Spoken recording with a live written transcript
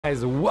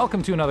Guys,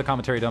 welcome to another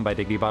commentary done by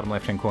Diggity, bottom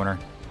left-hand corner.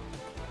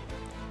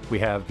 We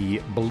have the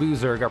blue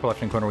Zerg, upper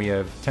left-hand corner. We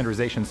have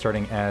Tenderization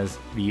starting as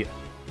the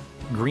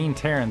green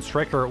Terran.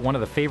 Styker, one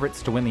of the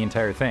favorites to win the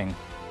entire thing.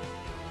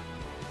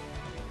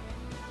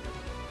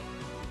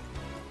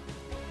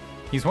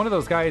 He's one of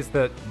those guys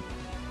that,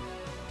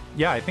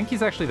 yeah, I think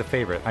he's actually the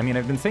favorite. I mean,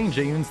 I've been saying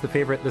Jaeyoon's the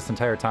favorite this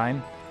entire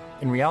time.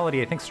 In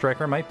reality, I think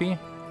Styker might be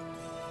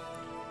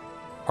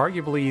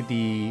arguably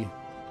the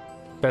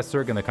best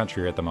Zerg in the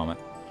country at the moment.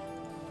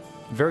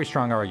 Very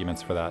strong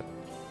arguments for that.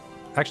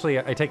 Actually,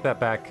 I take that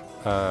back.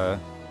 I'll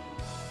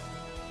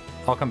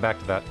come back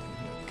to that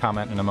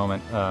comment in a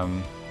moment.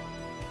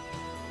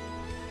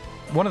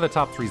 One of the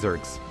top three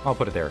Zergs. I'll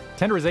put it there.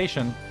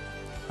 Tenderization.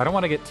 I don't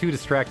want to get too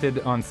distracted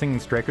on singing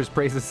Styker's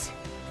praises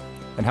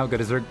and how good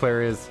a Zerg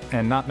player is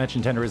and not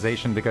mention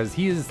Tenderization because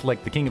he is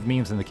like the king of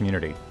memes in the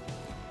community.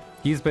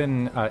 He's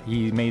been,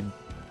 he made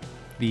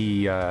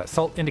the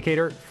salt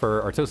indicator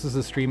for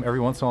Artosis' stream. Every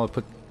once in a while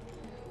I'll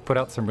put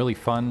out some really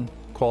fun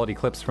quality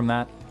clips from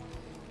that.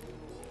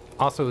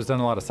 Also has done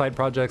a lot of side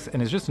projects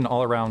and is just an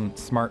all-around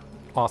smart,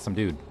 awesome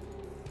dude.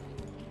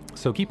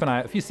 So keep an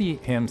eye. If you see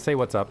him, say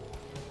what's up.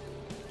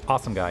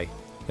 Awesome guy.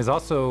 Has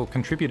also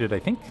contributed, I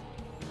think,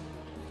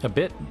 a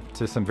bit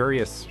to some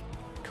various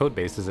code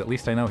bases. At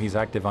least I know he's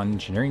active on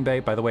Engineering Bay.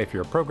 By the way, if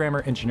you're a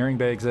programmer, Engineering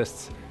Bay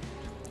exists,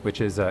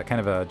 which is kind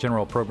of a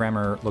general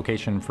programmer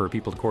location for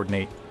people to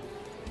coordinate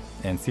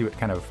and see what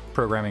kind of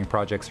programming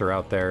projects are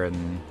out there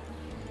and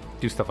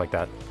do stuff like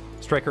that.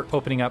 Styker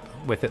opening up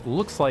with it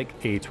looks like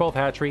a 12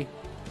 hatchery.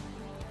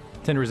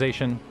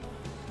 Tenderization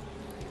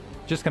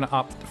just going to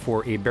opt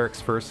for a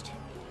barracks first.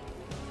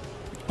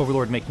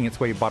 Overlord making its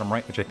way bottom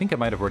right, which I think I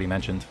might have already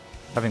mentioned.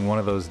 Having one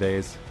of those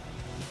days.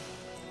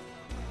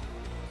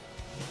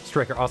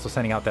 Styker also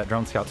sending out that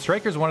drone scout.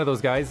 Styker's one of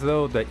those guys,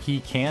 though, that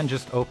he can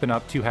just open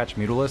up 2-hatch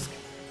Mutalisk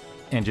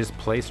and just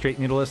play straight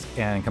Mutalisk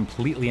and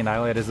completely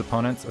annihilate his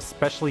opponents,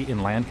 especially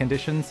in land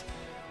conditions,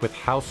 with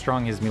how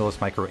strong his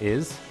Mutalisk micro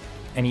is.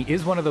 And he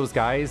is one of those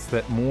guys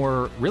that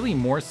really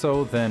more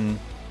so than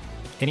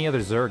any other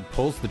Zerg,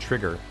 pulls the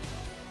trigger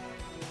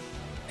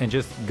and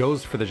just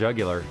goes for the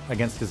jugular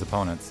against his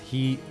opponents.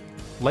 He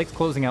likes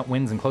closing out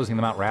wins and closing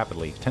them out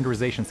rapidly.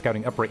 Tenderization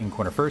scouting up right in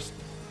corner first.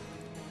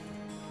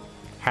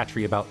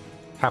 Hatchery about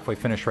halfway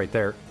finished right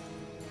there.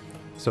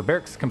 So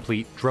barracks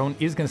complete. Drone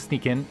is going to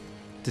sneak in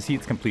to see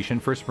its completion.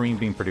 First Marine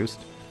being produced.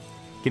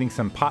 Getting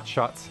some pot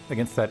shots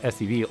against that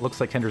SCV. It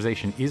looks like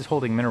Tenderization is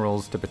holding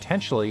minerals to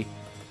potentially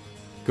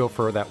go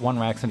for that one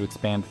racks into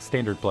expand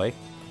standard play.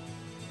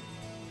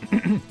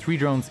 3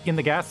 drones in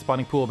the gas,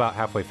 spawning pool about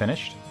halfway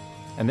finished.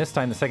 And this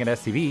time the second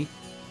SCV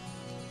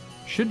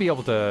should be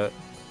able to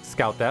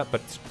scout that, but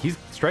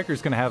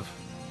Styker's going to have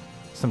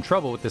some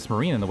trouble with this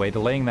Marine in the way,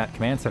 delaying that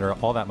command center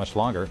all that much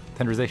longer.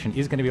 Tenderization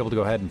is going to be able to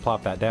go ahead and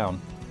plop that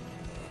down.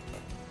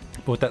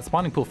 But with that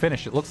spawning pool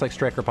finished, it looks like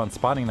Styker, upon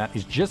spotting that,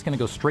 is just going to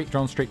go straight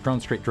drones, straight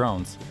drones, straight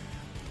drones,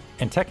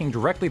 and teching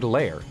directly to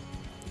layer.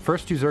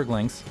 First 2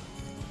 Zerglings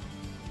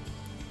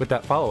with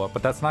that follow-up,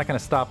 but that's not going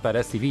to stop that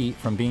SCV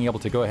from being able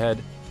to go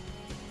ahead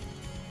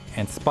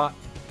and spot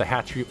the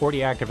hatchery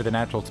already active with the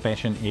natural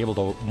expansion, able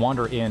to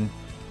wander in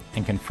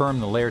and confirm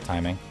the layer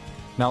timing.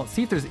 Now let's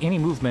see if there's any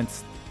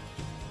movements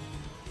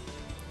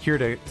here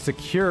to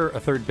secure a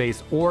third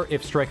base, or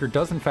if Styker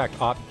does in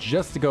fact opt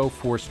just to go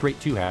for straight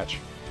 2-hatch.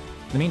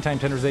 In the meantime,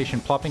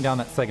 Tenderization plopping down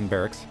that second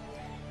barracks.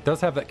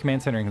 Does have that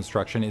command center in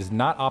construction, is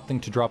not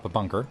opting to drop a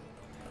bunker,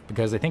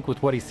 because I think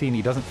with what he's seen,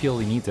 he doesn't feel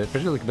he needs it,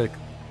 particularly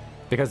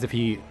because if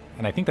he,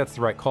 and I think that's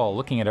the right call,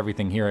 looking at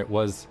everything here, it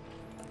was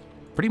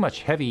pretty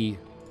much heavy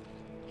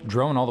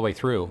drone all the way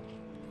through.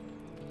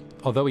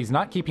 Although he's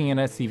not keeping an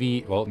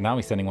SCV, well, now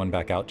he's sending one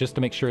back out, just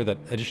to make sure that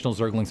additional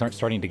Zerglings aren't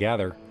starting to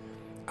gather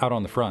out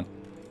on the front.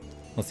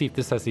 Let's see if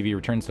this SCV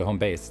returns to home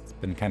base. It's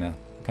been kind of,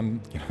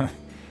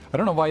 I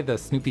don't know why the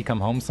Snoopy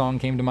Come Home song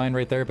came to mind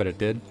right there, but it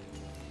did.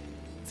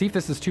 See if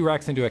this is 2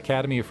 racks into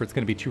Academy, or if it's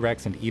going to be 2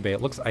 racks into eBay.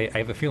 It looks, I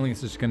have a feeling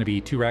this is going to be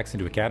 2 racks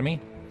into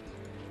Academy.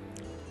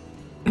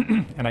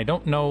 And I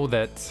don't know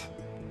that,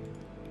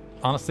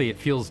 honestly, it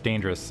feels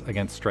dangerous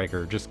against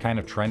Styker, just kind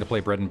of trying to play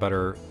bread and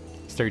butter,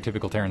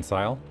 stereotypical Terran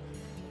style.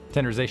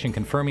 Tenderization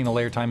confirming the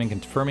layer timing,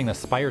 confirming the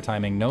spire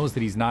timing, knows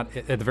that he's not,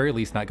 at the very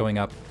least, not going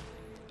up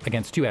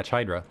against 2-hatch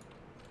Hydra.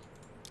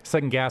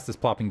 Second gas is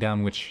plopping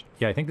down, which,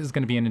 yeah, I think this is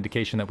going to be an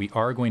indication that we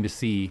are going to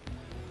see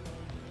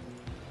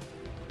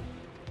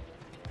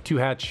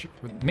 2-hatch,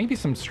 maybe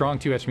some strong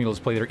 2-hatch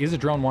Mutalisk play. There is a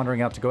drone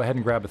wandering out to go ahead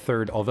and grab a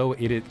third, although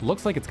it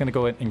looks like it's going to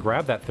go and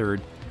grab that third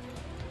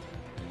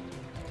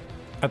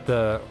at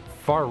the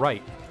far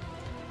right,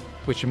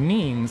 which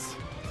means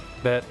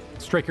that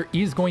Styker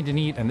is going to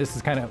need, and this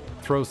is kind of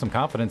throws some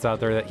confidence out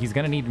there, that he's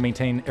going to need to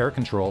maintain air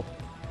control,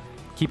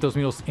 keep those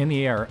Mutalisks in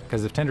the air,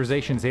 because if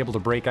Tenderization is able to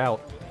break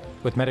out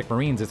with Medic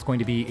Marines, it's going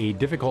to be a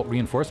difficult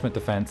reinforcement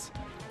defense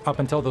up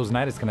until those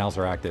Nidus canals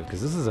are active,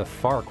 because this is a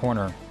far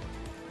corner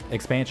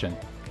expansion.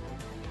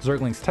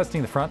 Zerglings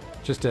testing the front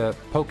just to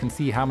poke and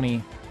see how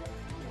many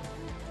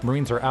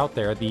Marines are out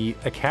there. The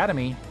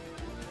Academy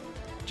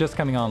just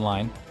coming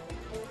online.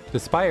 The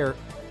Spire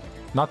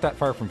not that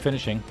far from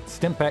finishing.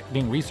 Stimpack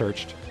being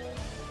researched.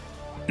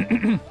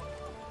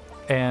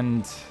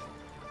 And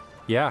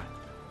yeah,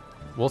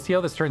 we'll see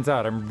how this turns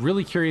out. I'm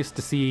really curious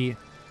to see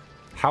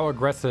how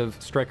aggressive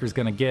Styker's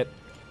going to get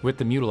with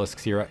the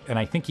Mutalisks here. And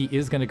I think he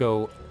is going to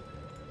go,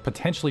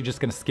 potentially just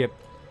going to skip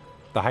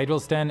the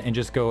Hydral's Den and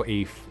just go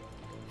a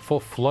full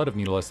flood of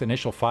Mutalisks.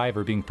 Initial 5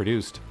 are being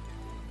produced.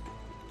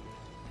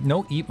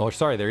 No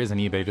sorry, there is an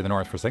eBay to the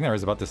north. For a second I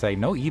was about to say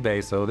no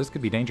eBay, so this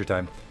could be danger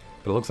time.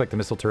 But it looks like the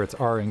missile turrets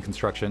are in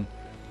construction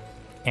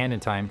and in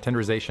time.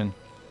 Tenderization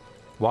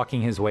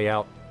walking his way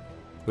out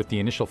with the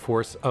initial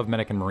force of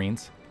Medic and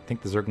Marines. I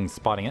think the Zergling's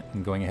spotting it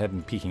and going ahead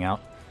and peeking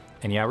out.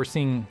 And yeah, we're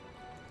seeing...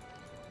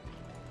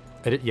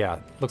 yeah,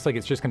 looks like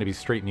it's just going to be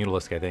straight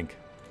Mutalisk, I think.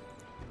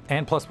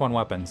 And +1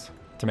 weapons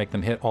to make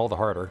them hit all the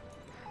harder.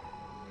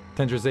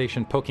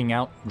 Tenderization poking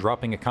out,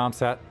 dropping a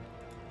comsat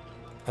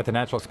at the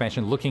natural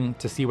expansion, looking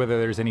to see whether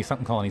there's any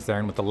Sunken colonies there.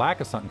 And with the lack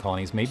of Sunken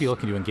colonies, maybe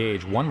looking to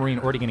engage. 1 Marine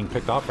already getting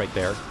picked off right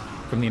there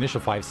from the initial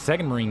 5.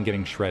 2nd Marine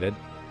getting shredded.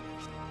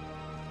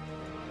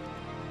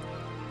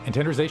 And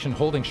Tenderization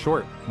holding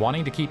short,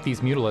 wanting to keep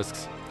these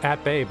Mutalisks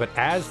at bay. But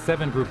as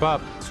 7 group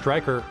up,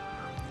 Styker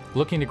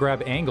looking to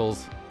grab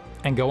angles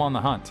and go on the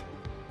hunt.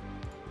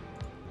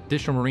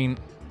 Additional Marine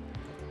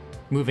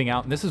moving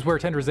out. And this is where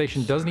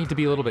Tenderization does need to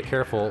be a little bit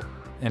careful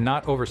and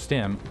not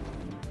overstim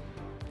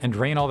and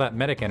drain all that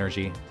medic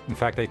energy. In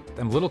fact,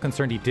 I'm a little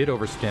concerned he did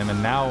overstim,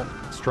 and now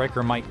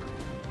Styker might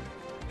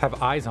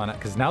have eyes on it,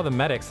 because now the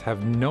medics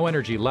have no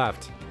energy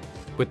left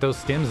with those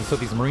stims, and so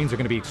these Marines are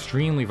going to be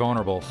extremely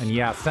vulnerable. And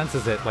yeah,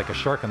 senses it like a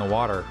shark in the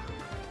water.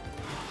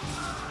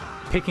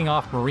 Picking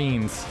off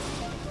Marines.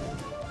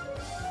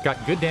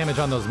 Got good damage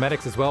on those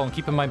medics as well, and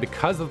keep in mind,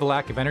 because of the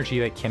lack of energy,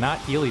 they cannot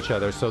heal each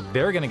other, so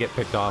they're going to get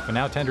picked off, and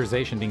now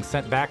Tenderization being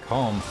sent back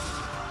home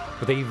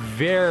with a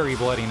very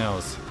bloody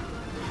nose.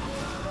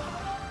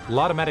 A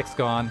lot of medics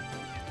gone.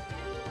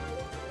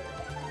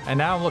 And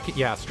now I'm looking,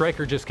 yeah,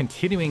 Styker just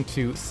continuing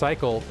to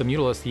cycle the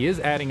Mutalisks. He is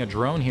adding a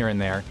drone here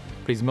and there,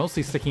 but he's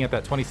mostly sticking at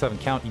that 27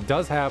 count. He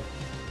does have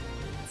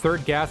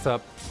 3rd gas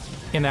up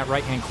in that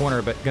right-hand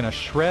corner, but gonna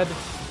shred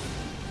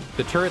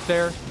the turret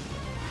there.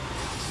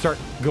 Start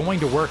going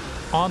to work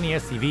on the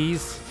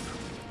SCVs.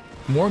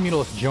 More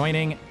Mutalisks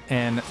joining,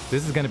 and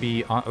this is gonna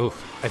be, I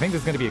think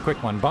this is gonna be a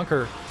quick one.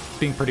 Bunker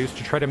being produced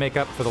to try to make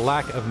up for the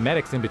lack of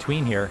medics in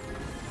between here.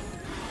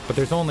 But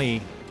there's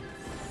only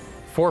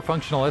 4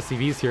 functional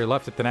SCVs here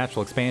left at the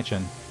natural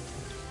expansion.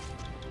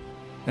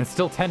 And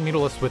still 10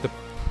 Mutalisks with a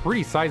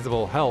pretty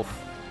sizable health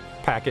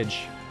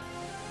package.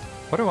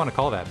 What do I want to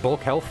call that?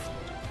 Bulk health?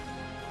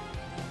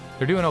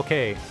 They're doing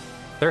okay.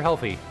 They're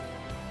healthy.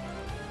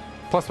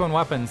 +1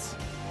 weapons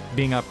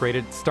being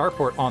upgraded.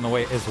 Starport on the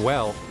way as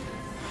well.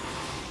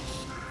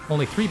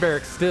 Only 3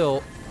 barracks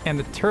still, and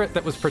the turret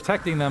that was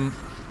protecting them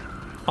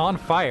on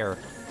fire.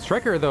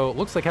 Styker, though,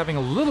 looks like having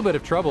a little bit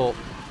of trouble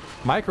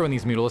microing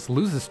these Mutalisks.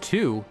 Loses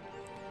 2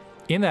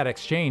 in that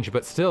exchange,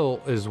 but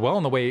still is well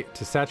on the way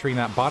to saturating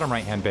that bottom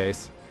right-hand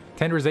base.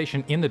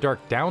 Tenderization in the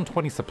dark, down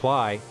 20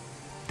 supply,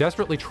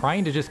 desperately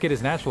trying to just get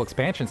his natural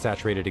expansion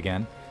saturated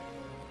again,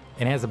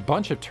 and has a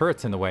bunch of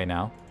turrets in the way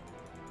now.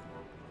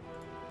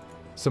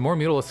 Some more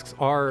Mutalisks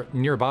are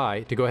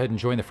nearby to go ahead and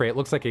join the fray. It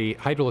looks like a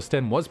Hydral's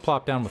Den was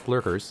plopped down with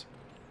lurkers.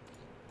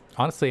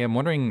 Honestly, I'm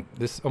wondering,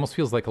 this almost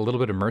feels like a little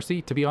bit of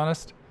mercy, to be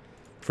honest,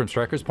 from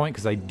Styker's point,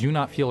 because I do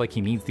not feel like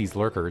he needs these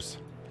lurkers.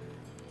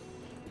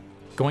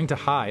 Going to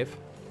Hive.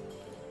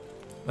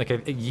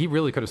 Like, he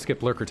really could have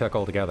skipped lurker tech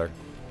altogether.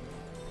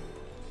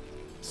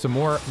 Some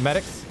more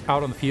medics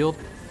out on the field.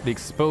 The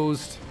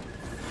exposed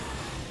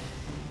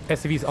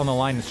SCVs on the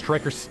line, and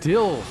Styker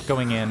still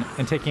going in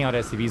and taking out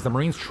SCVs. The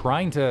Marines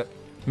trying to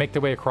make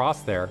their way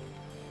across there.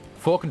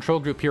 Full control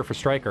group here for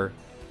Styker.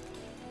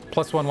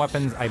 +1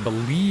 weapons, I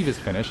believe, is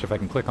finished. If I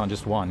can click on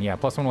just one. Yeah,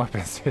 +1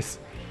 weapons is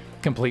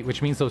complete,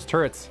 which means those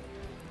turrets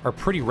are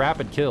pretty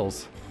rapid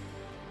kills.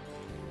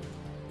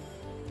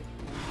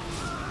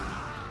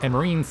 And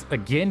Marines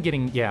again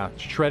getting, yeah,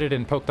 shredded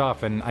and poked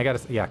off. And I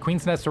gotta, yeah,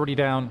 Queen's Nest already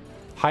down.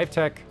 Hive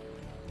Tech,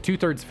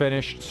 2/3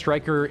 finished.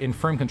 Styker in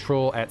firm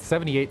control at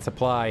 78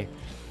 supply.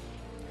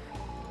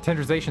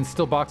 Tenderization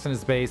still boxed in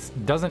his base.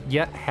 Doesn't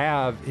yet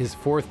have his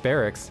 4th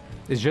barracks.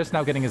 Is just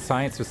now getting his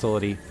science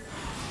facility.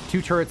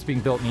 2 turrets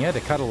being built, and he had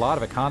to cut a lot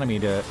of economy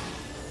to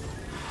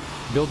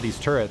build these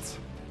turrets.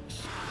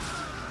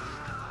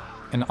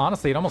 And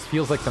honestly, it almost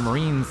feels like the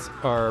Marines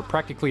are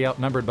practically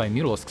outnumbered by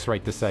Mutalisks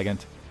right this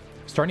second.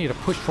 Starting to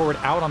push forward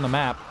out on the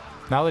map.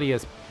 Now that he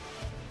has...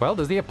 Well,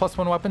 does he have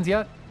 +1 weapons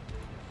yet?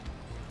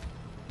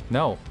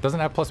 No, doesn't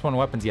have +1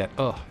 weapons yet.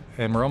 Ugh,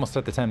 and we're almost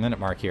at the 10-minute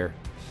mark here.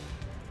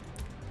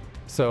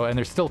 So, and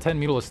there's still 10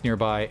 Mutalisks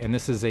nearby, and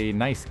this is a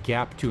nice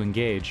gap to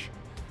engage.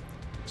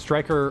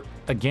 Styker,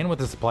 again with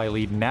the supply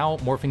lead, now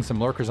morphing some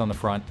lurkers on the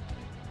front.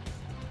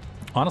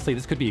 Honestly,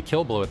 this could be a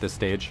kill blow at this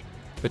stage,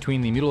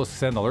 between the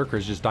Mutalisks and the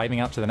lurkers just diving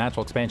out to the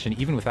natural expansion,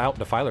 even without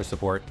Defiler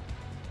support.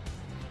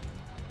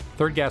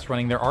 3rd gas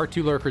running. There are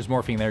 2 lurkers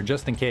morphing there,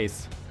 just in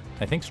case.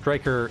 I think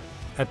Styker,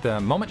 at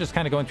the moment, just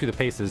kind of going through the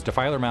paces.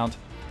 Defiler mount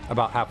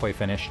about halfway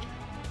finished.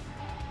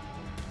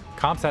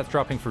 Comsat's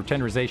dropping for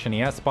Tenderization. He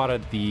has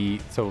spotted the...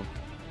 So,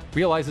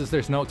 realizes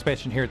there's no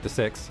expansion here at the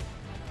 6.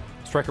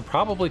 Styker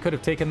probably could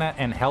have taken that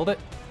and held it,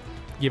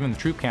 given the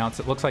troop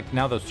counts. It looks like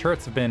now those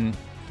turrets have been...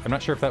 I'm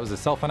not sure if that was a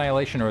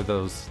self-annihilation or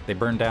they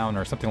burned down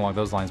or something along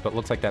those lines, but it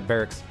looks like that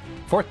barracks,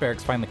 4th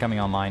barracks finally coming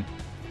online.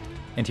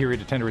 Interior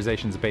to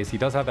Tenderization's base. He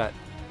does have that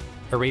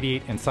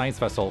Irradiate and Science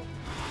Vessel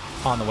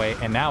on the way.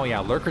 And now, yeah,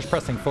 Lurkers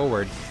pressing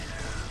forward.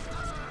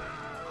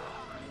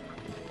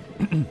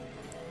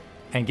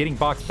 And getting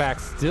boxed back.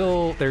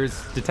 Still,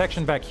 there's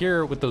detection back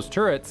here with those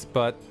turrets,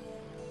 but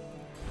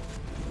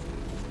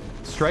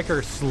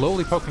Styker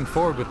slowly poking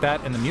forward with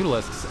that and the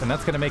Mutalisks, and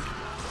that's going to make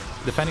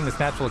defending this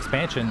natural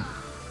expansion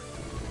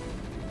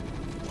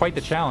quite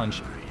the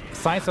challenge.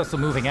 Science Vessel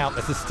moving out.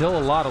 This is still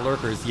a lot of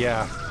Lurkers,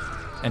 yeah.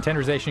 And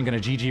Tenderization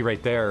going to GG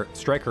right there.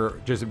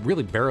 Styker just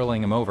really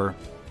barreling him over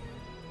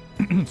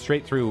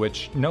straight through,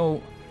 which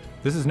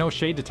this is no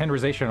shade to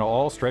Tenderization at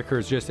all. Styker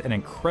is just an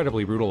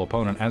incredibly brutal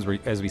opponent, as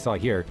we saw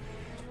here.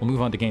 We'll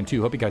move on to game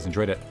 2. Hope you guys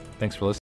enjoyed it. Thanks for listening.